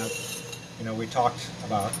have, you know, we talked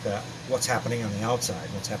about what's happening on the outside,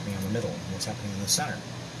 what's happening in the middle, and what's happening in the center.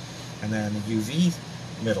 And then the UV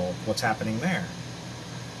middle, what's happening there.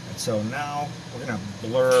 And so now we're going to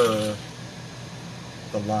blur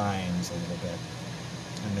the lines a little bit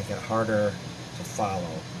and make it harder to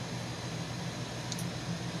follow.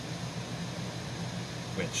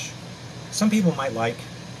 Which some people might like.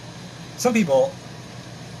 Some people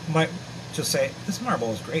might just say, this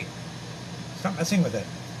marble is great. Stop messing with it.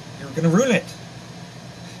 You're going to ruin it.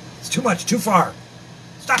 It's too much, too far.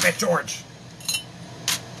 Stop it, George.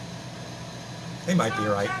 They might be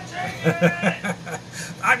right.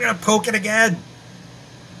 I'm going to poke it again.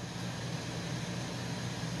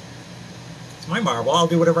 It's my marble. I'll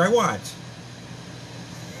do whatever I want.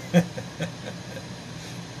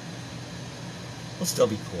 It'll still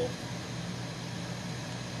be cool.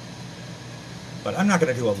 But I'm not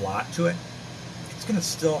going to do a lot to it. It's going to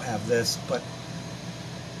still have this, but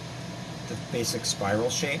the basic spiral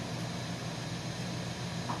shape.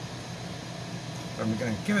 But I'm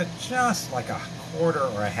going to give it just like a quarter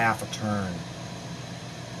or a half a turn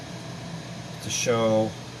to show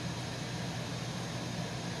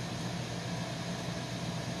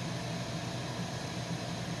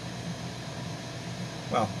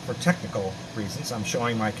well, for technical reasons, I'm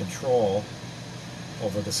showing my control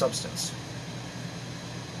over the substance.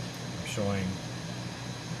 I'm showing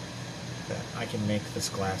that I can make this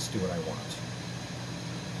glass do what I want.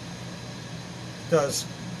 It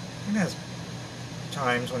has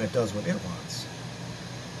times when it does what it wants.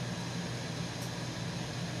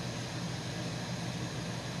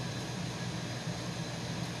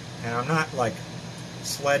 And I'm not like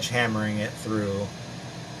sledgehammering it through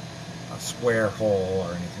a square hole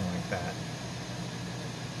or anything like that.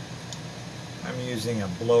 I'm using a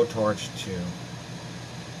blowtorch to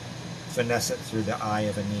finesse it through the eye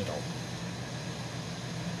of a needle.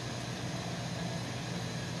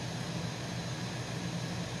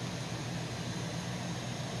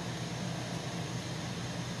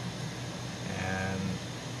 And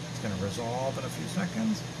it's going to resolve in a few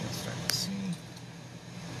seconds. You'll start to see.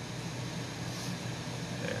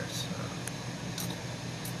 There's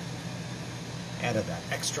added that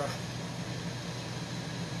extra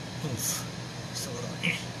oomph. Just a little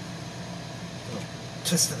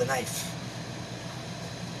twist of the knife.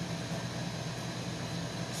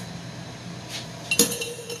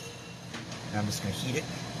 Now I'm just going to heat it.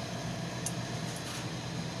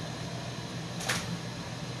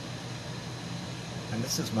 And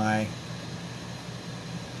this is my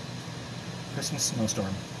Christmas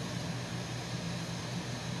snowstorm.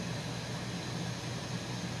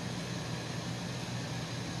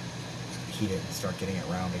 Heat it and start getting it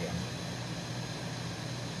round again.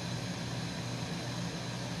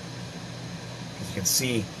 As you can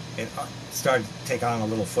see, it started to take on a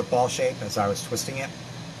little football shape as I was twisting it.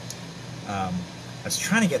 I was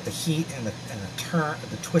trying to get the heat and the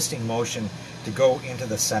twisting motion to go into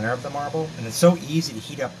the center of the marble, and it's so easy to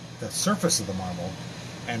heat up the surface of the marble,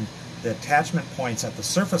 and the attachment points at the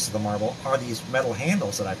surface of the marble are these metal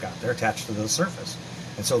handles that I've got. They're attached to the surface,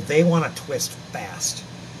 and so they want to twist fast.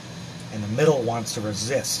 And the middle wants to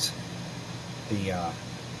resist the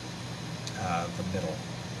middle,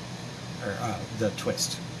 or the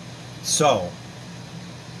twist. So,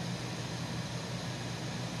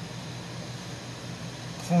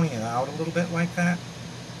 pulling it out a little bit like that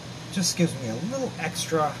just gives me a little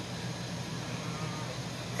extra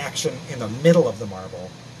action in the middle of the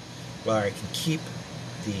marble, where I can keep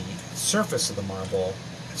the surface of the marble,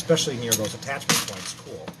 especially near those attachment points,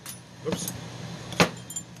 cool. Oops.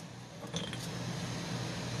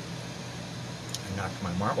 Knocked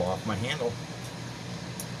my marble off my handle.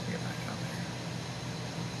 Get back on there.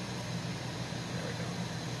 There we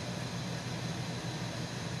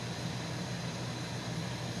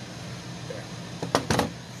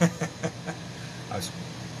go. There. I was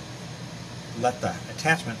let the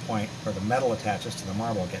attachment point where the metal attaches to the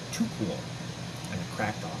marble get too cool, and it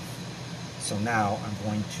cracked off. So now I'm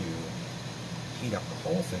going to heat up the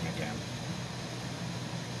whole thing again.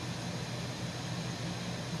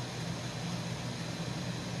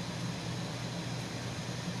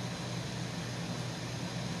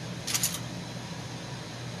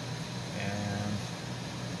 And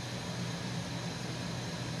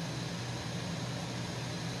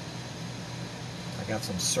I got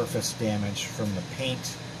some surface damage from the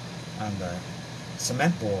paint on the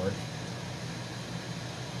cement board.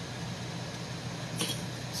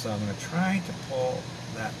 So I'm going to try to pull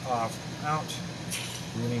that off without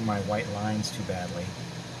ruining my white lines too badly.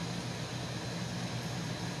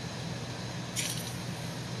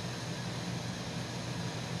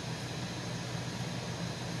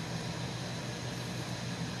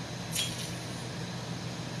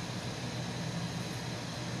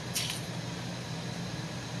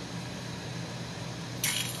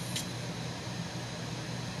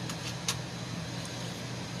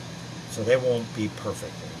 So they won't be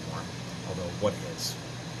perfect anymore, although what is?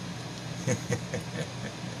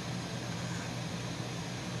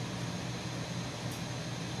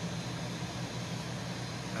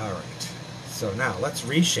 Alright, so now let's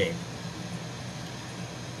reshape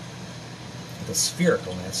the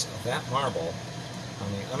sphericalness of that marble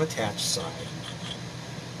on the unattached side.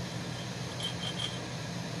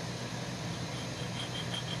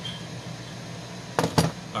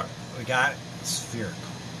 Alright, we got it spherical.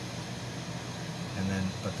 And then,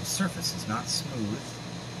 but the surface is not smooth.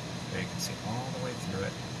 There you can see all the way through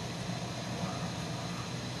it. Wow.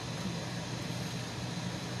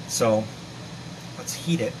 So let's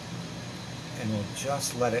heat it, and we'll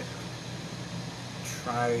just let it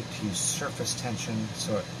try to use surface tension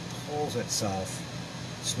so it pulls itself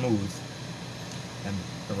smooth. And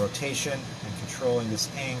the rotation and controlling this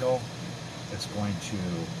angle is going to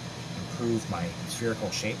improve my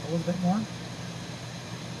spherical shape a little bit more.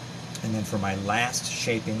 And then for my last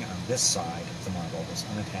shaping on this side of the marble, this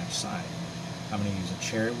unattached side, I'm going to use a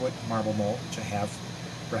cherry wood marble mold, which I have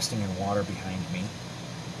resting in water behind me.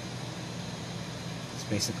 It's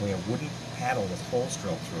basically a wooden paddle with holes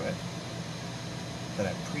drilled through it that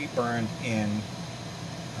I pre-burned in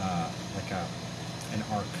like an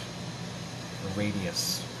arc, a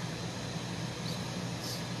radius.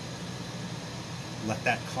 Let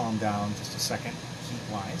that calm down just a second,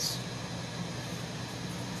 heat-wise.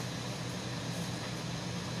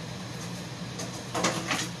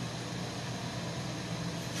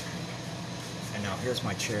 Now here's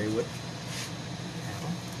my cherry wood paddle.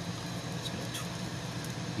 Just going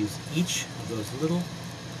to use each of those little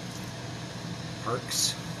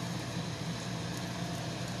arcs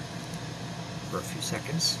for a few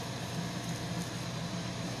seconds.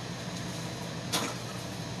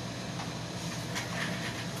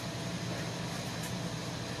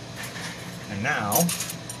 And now,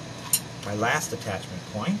 my last attachment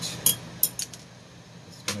point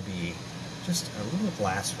is going to be just a little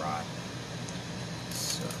glass rod.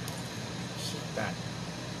 So, keep that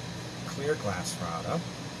clear glass rod up,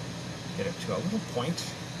 get it to a little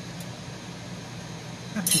point,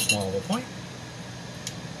 not too small of a point.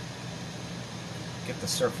 Get the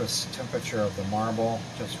surface temperature of the marble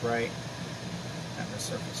just right, and the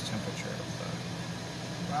surface temperature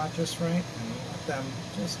of the rod just right, and let them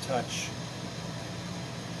just touch.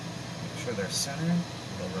 Make sure they're centered,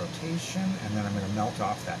 a little rotation, and then I'm going to melt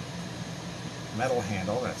off that metal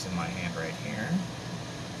handle that's in my hand right here.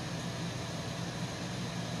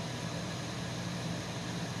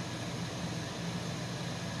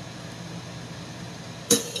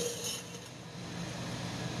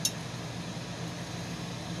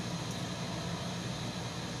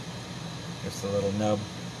 Here's the little nub.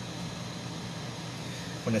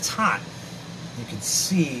 When it's hot, you can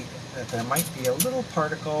see that there might be a little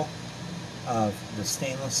particle of the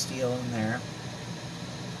stainless steel in there.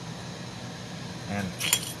 And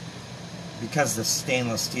because the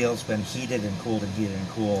stainless steel's been heated and cooled and heated and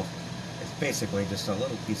cooled, it's basically just a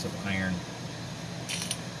little piece of iron,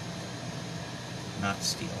 not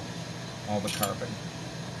steel. All the carbon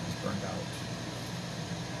is burned out.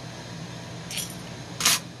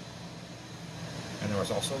 And there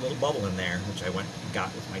was also a little bubble in there, which I went and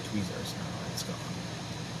got with my tweezers. Now it's gone.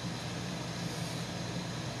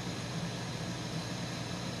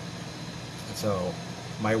 And so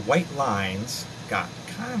my white lines got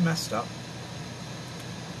kind of messed up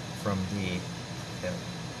from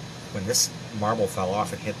when this marble fell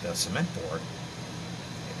off and hit the cement board.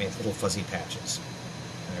 It made little fuzzy patches.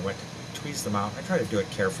 And I went to tweeze them out. I tried to do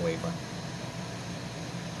it carefully, but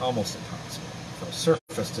almost impossible. So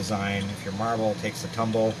surface design, if your marble takes a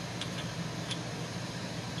tumble,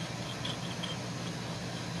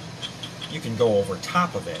 you can go over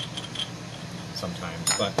top of it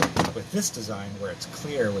sometimes, but with this design where it's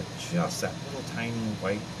clear with just that little tiny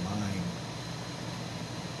white line.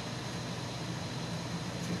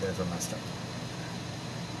 See, there's a messed up.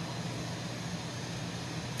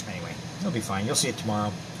 Anyway, it'll be fine. You'll see it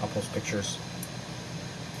tomorrow. I'll post pictures.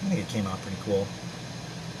 I think it came out pretty cool.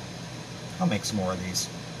 I'll make some more of these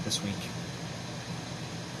this week.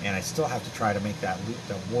 And I still have to try to make that loop,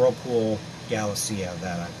 the Whirlpool Galaxia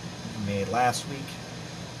that I made last week.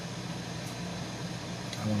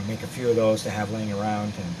 I want to make a few of those to have laying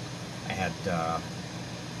around, and I had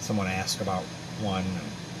someone ask about one,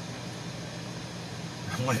 and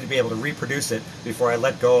I wanted to be able to reproduce it before I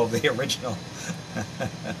let go of the original.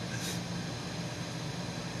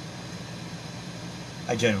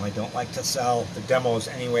 I generally don't like to sell the demos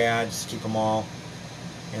anyway. I just keep them all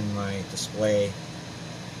in my display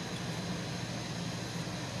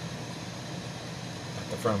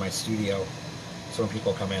at the front of my studio, so when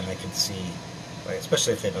people come in they can see, like,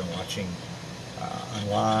 especially if they've been watching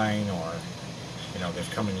online, or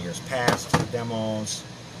they've come in years past to the demos,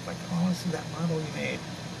 like, oh, I want to see that model you made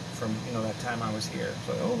from that time I was here.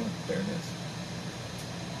 So, oh, look, there it is.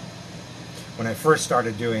 When I first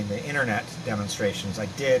started doing the internet demonstrations, I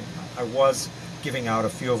was giving out a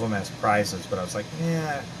few of them as prizes, but I was like,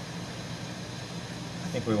 yeah, I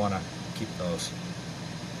think we want to keep those.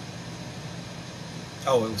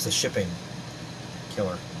 Oh, it was the shipping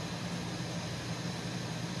killer.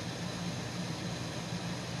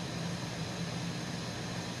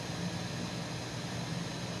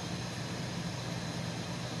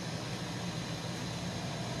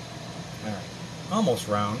 All right, almost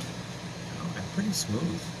round. And pretty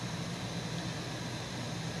smooth.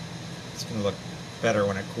 It's going to look better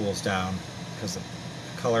when it cools down, because the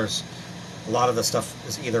colors, a lot of the stuff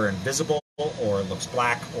is either invisible, or it looks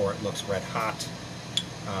black, or it looks red hot.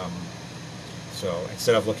 So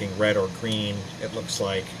instead of looking red or green, it looks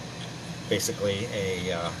like basically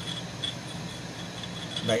a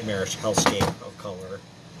nightmarish hellscape of color.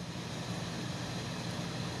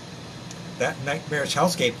 That nightmarish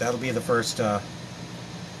hellscape, that'll be the first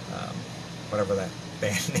whatever that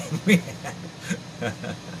band name we had.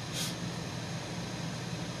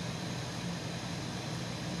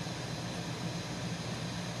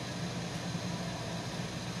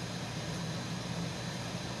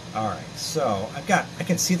 Alright, so I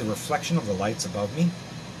can see the reflection of the lights above me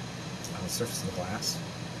on the surface of the glass.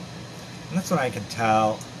 And that's when I can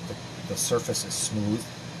tell the surface is smooth,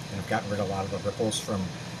 and I've gotten rid of a lot of the ripples from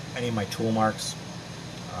any of my tool marks,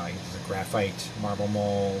 either the graphite marble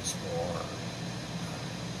molds, or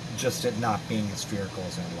just it not being as spherical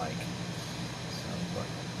as I like. So, but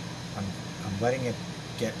I'm letting it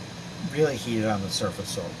get really heated on the surface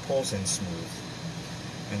so it pulls in smooth.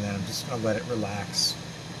 And then I'm just going to let it relax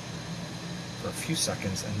for a few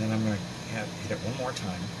seconds, and then I'm going to hit it one more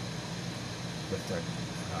time with the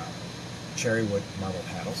cherry wood marble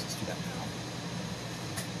paddles. Let's do that now.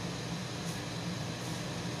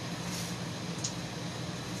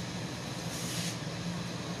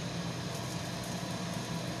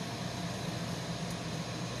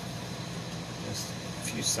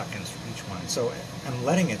 Few seconds for each one. So I'm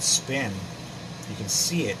letting it spin. You can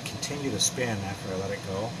see it continue to spin after I let it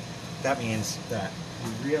go. That means that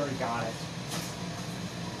you really got it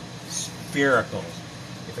spherical.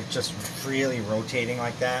 If it's just freely rotating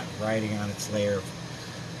like that, riding on its layer of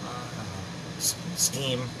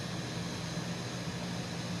steam,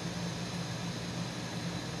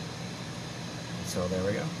 so there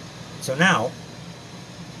we go. So now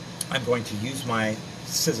I'm going to use my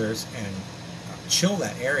scissors and chill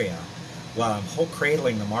that area while I'm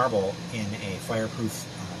cradling the marble in a fireproof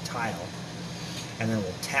tile, and then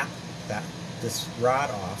we'll tap this rod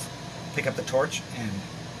off, pick up the torch, and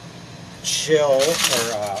chill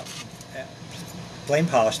or flame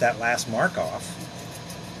polish that last mark off.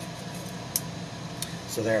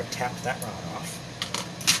 So there, I've tapped that rod off.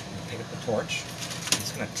 Pick up the torch. I'm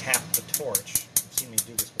just going to tap the torch. You've seen me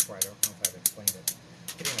do this before. I don't know if I've explained it.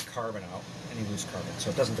 Getting the carbon out, any loose carbon, so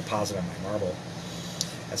it doesn't deposit on my marble,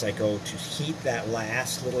 as I go to heat that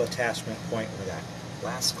last little attachment point where that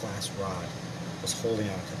last glass rod was holding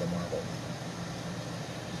onto the marble.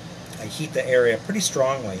 I heat the area pretty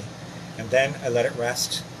strongly, and then I let it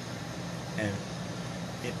rest, and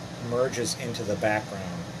it merges into the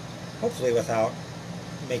background, hopefully without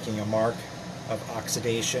making a mark of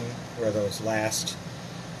oxidation where those last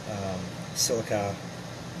silica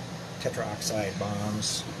tetraoxide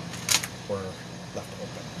bonds were left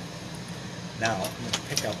open. Now I'm going to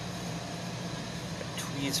pick up the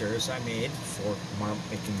tweezers I made for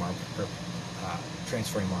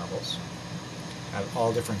transferring marbles. I have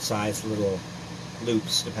all different size little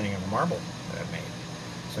loops depending on the marble that I've made.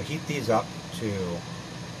 So I heat these up to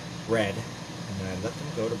red, and then I let them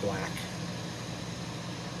go to black.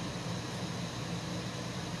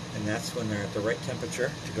 And that's when they're at the right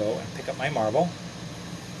temperature to go and pick up my marble.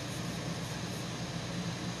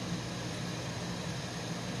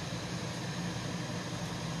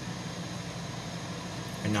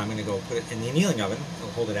 And now I'm going to go put it in the annealing oven. I'll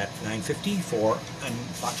hold it at 950 for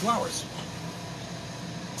about 2 hours.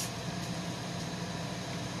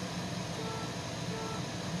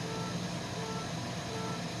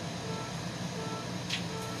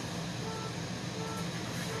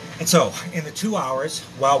 And so, in the 2 hours,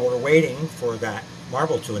 while we're waiting for that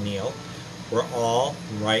marble to anneal, we're all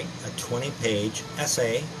write a 20-page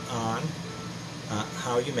essay on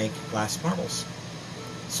how you make glass marbles.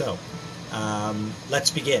 So,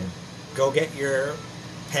 let's begin. Go get your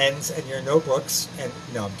pens and your notebooks, and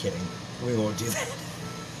no, I'm kidding. We won't do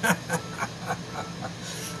that.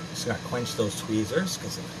 Just gonna quench those tweezers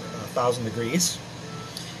because it's 1,000 degrees,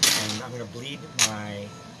 and I'm gonna bleed my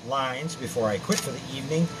lines before I quit for the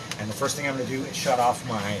evening. And the first thing I'm going to do is shut off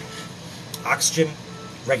my oxygen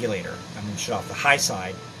regulator. I'm going to shut off the high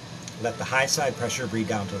side, let the high side pressure breathe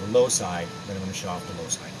down to the low side, then I'm going to shut off the low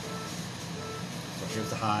side. So here's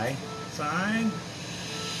the high side,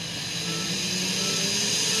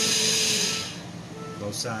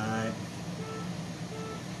 low side,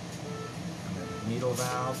 and then the needle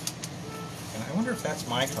valve. And I wonder if that's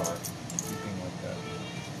my car keeping like that.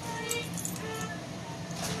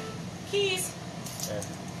 Keys. There.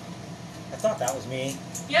 I thought that was me.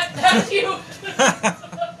 Yep, that was you.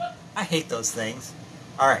 I hate those things.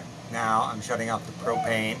 Alright, now I'm shutting off the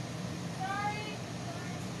propane. Sorry.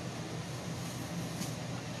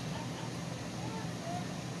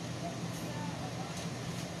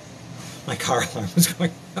 My car alarm was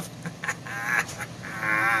going off.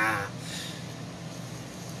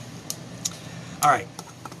 Alright.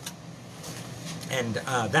 And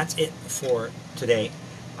that's it for today.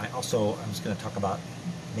 I was going to talk about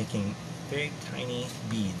making very tiny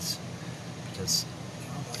beads, because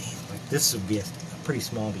normally, like this would be a pretty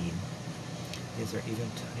small bead. These are even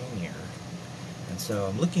tinier. And so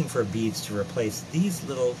I'm looking for beads to replace these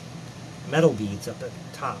little metal beads up at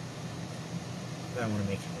the top. But I want to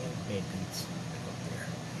make handmade beads up there.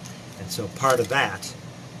 And so part of that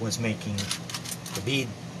was making the bead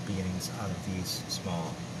beginnings out of these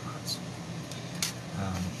small rods.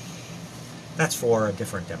 That's for a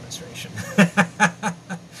different demonstration.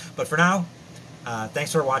 But for now,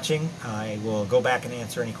 thanks for watching. I will go back and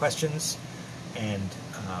answer any questions and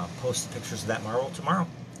post pictures of that marble tomorrow.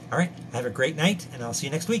 All right, have a great night, and I'll see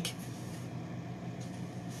you next week.